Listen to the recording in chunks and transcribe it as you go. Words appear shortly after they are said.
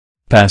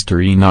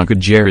Pastor Enoch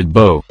Adejare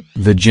Adeboye,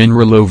 the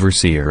General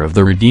Overseer of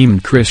the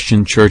Redeemed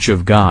Christian Church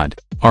of God,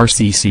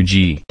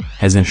 RCCG,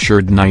 has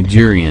assured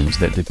Nigerians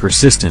that the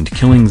persistent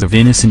killings of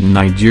innocent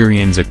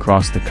Nigerians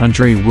across the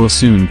country will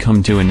soon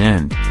come to an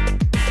end.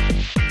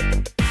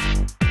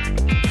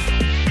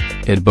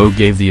 Adeboye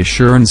gave the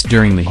assurance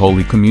during the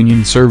Holy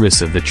Communion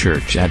service of the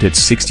church at its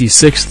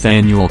 66th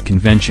annual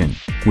convention,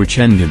 which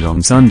ended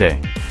on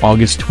Sunday,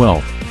 August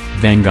 12,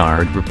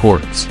 Vanguard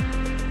reports.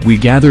 "We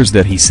gathers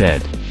that he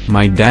said,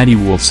 'My daddy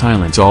will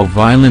silence all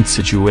violent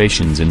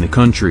situations in the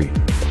country.'"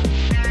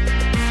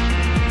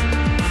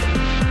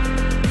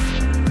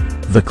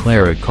 The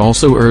cleric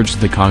also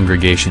urged the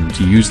congregation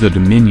to use the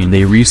dominion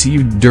they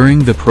received during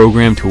the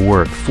program to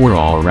work for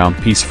all-around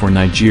peace for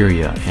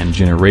Nigeria and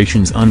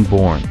generations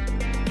unborn.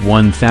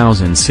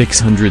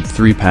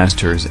 1,603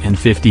 pastors and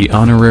 50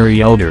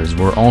 honorary elders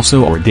were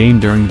also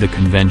ordained during the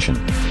convention.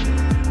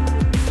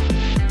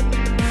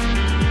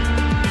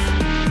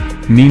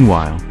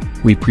 Meanwhile,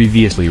 we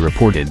previously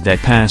reported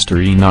that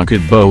Pastor Enoch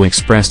Adeboye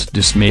expressed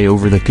dismay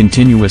over the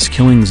continuous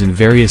killings in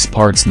various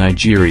parts of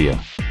Nigeria.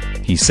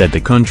 He said the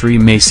country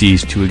may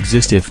cease to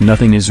exist if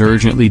nothing is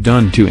urgently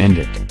done to end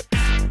it.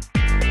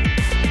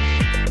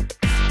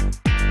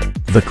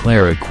 The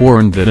cleric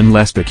warned that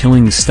unless the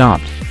killings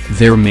stopped,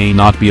 there may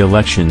not be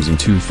elections in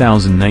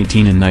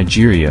 2019 in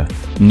Nigeria,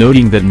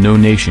 noting that no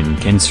nation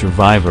can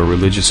survive a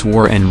religious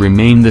war and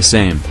remain the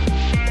same.